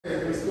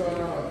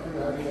going on?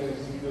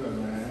 Congratulations. You good,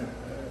 man?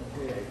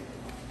 Good.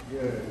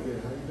 Good.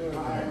 How you doing,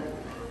 man?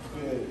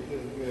 Good.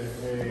 Hey, good.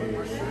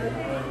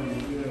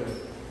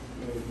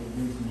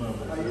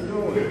 How you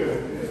doing? Good.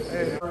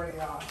 Hey.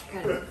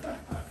 Good.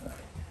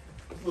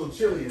 It's a little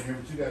chilly in here,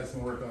 but you guys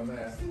can work on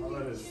that. I'll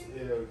let us.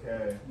 Yeah,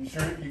 okay. You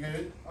sure? You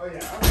good? Oh yeah,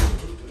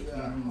 absolutely.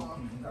 Yeah.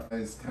 You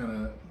guys kind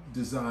of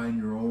design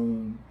your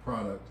own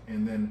product,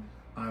 and then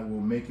I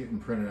will make it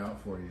and print it out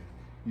for you.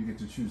 You get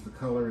to choose the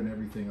color and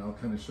everything. I'll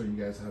kind of show you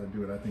guys how to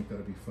do it. I think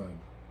that'll be fun.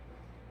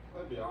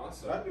 That'd be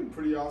awesome. That'd be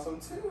pretty awesome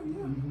too.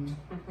 Yeah. Mm-hmm.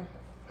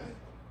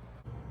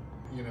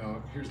 You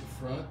know, here's the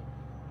front.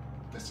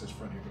 That says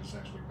front here, but it's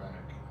actually back.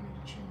 I need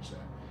to change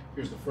that.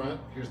 Here's the front.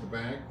 Here's the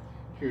back.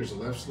 Here's the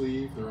left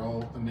sleeve. They're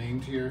all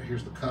named here.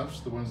 Here's the cuffs,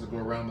 the ones that go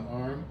around the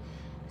arm.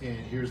 And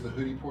here's the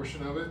hoodie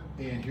portion of it.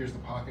 And here's the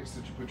pockets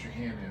that you put your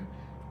hand in.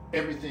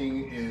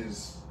 Everything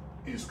is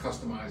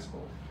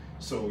customizable.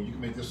 So you can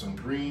make this one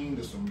green,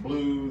 this one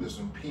blue, this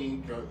one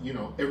pink, you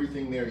know,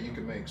 everything there you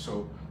can make.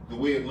 So the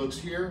way it looks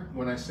here,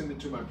 when I send it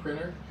to my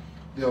printer,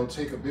 they'll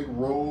take a big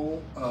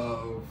roll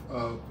of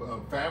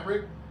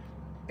fabric,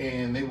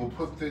 and they will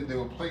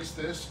place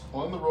this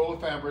on the roll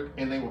of fabric,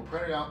 and they will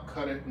print it out,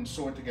 cut it, and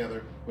sew it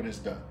together when it's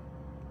done.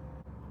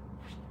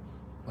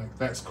 Like,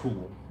 that's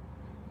cool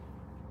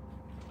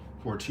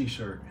for a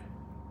t-shirt.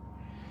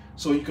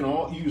 So you can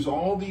use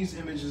all these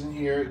images in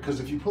here, because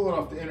if you pull it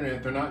off the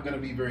internet, they're not going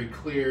to be very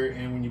clear,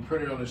 and when you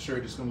print it on a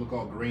shirt, it's going to look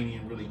all grainy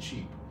and really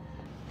cheap.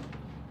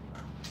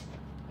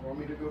 Want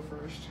me to go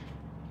first?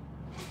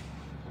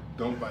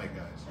 Don't bite,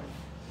 guys.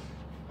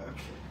 Okay,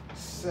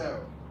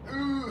 so,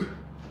 ooh.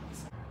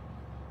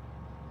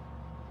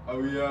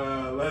 Oh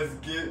yeah, let's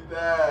get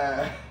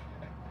that.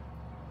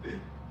 Maybe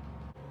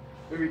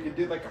we could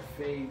do like a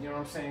fade, you know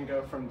what I'm saying?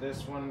 Go from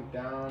this one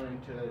down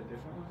into a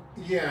different one?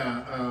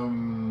 Yeah,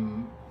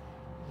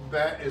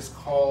 that is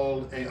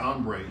called a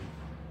ombre.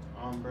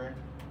 Ombre?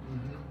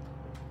 Mm-hmm.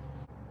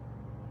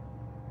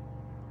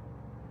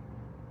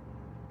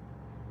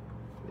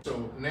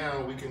 So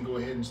now we can go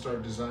ahead and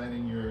start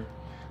designing your,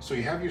 so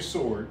you have your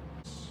sword.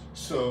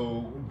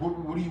 So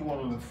what do you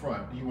want on the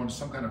front? Do you want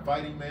some kind of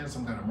fighting man,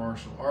 some kind of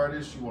martial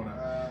artist? You want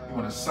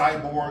a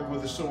cyborg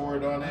with a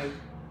sword on it?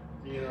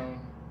 You know,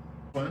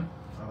 fun.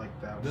 I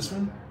like that one. This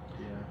one?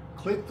 Yeah.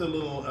 Click the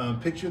little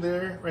picture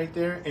there, right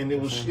there, and it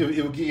will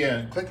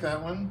yeah. Click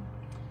that one,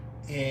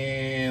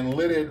 and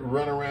let it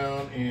run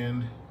around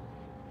and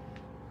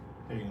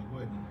there you go.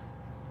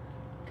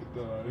 Get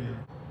that out of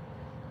here.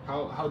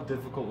 How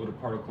difficult would a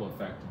particle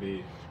effect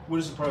be? What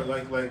is the part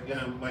like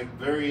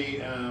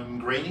very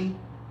grainy?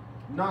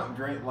 Not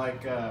great,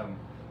 like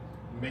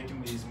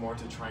making these more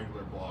to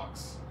triangular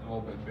blocks, a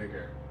little bit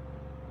bigger.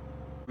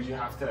 Would you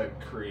have to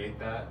create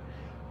that?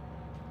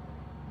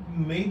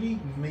 Maybe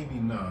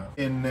not.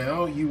 And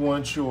now you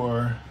want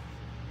your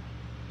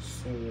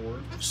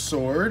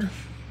sword.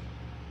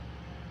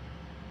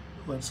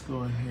 Let's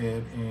go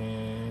ahead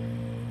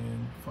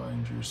and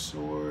find your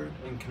sword.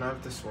 And can I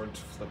have the sword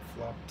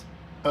flip-flopped?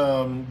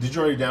 Did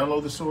you already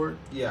download the sword?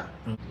 Yeah.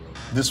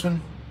 This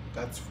one?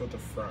 That's for the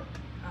front.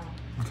 Oh.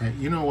 Okay,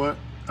 you know what?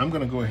 I'm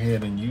gonna go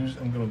ahead and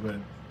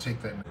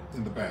take that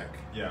in the back.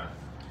 Yeah.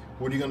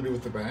 What are you gonna do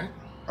with the back?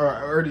 I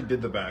already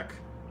did the back.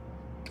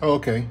 Oh,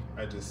 okay.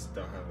 I just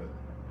don't have it.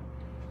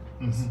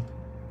 Mm-hmm.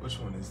 Which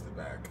one is the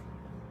back?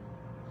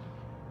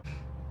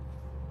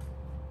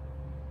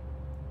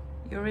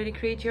 You already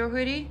create your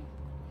hoodie?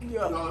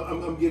 Yeah. No,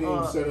 I'm getting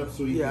him set up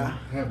so you can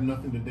have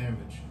nothing to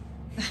damage.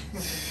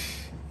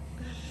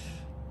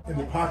 And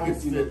the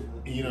pockets fit,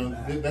 you know,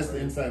 that's the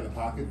inside of the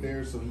pocket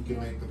there, so he can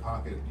make the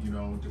pocket, you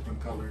know,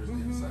 different colors, the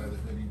inside of the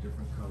hoodie,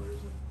 different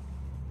colors.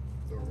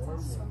 The one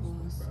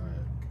one's the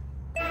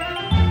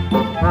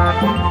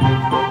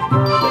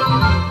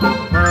back.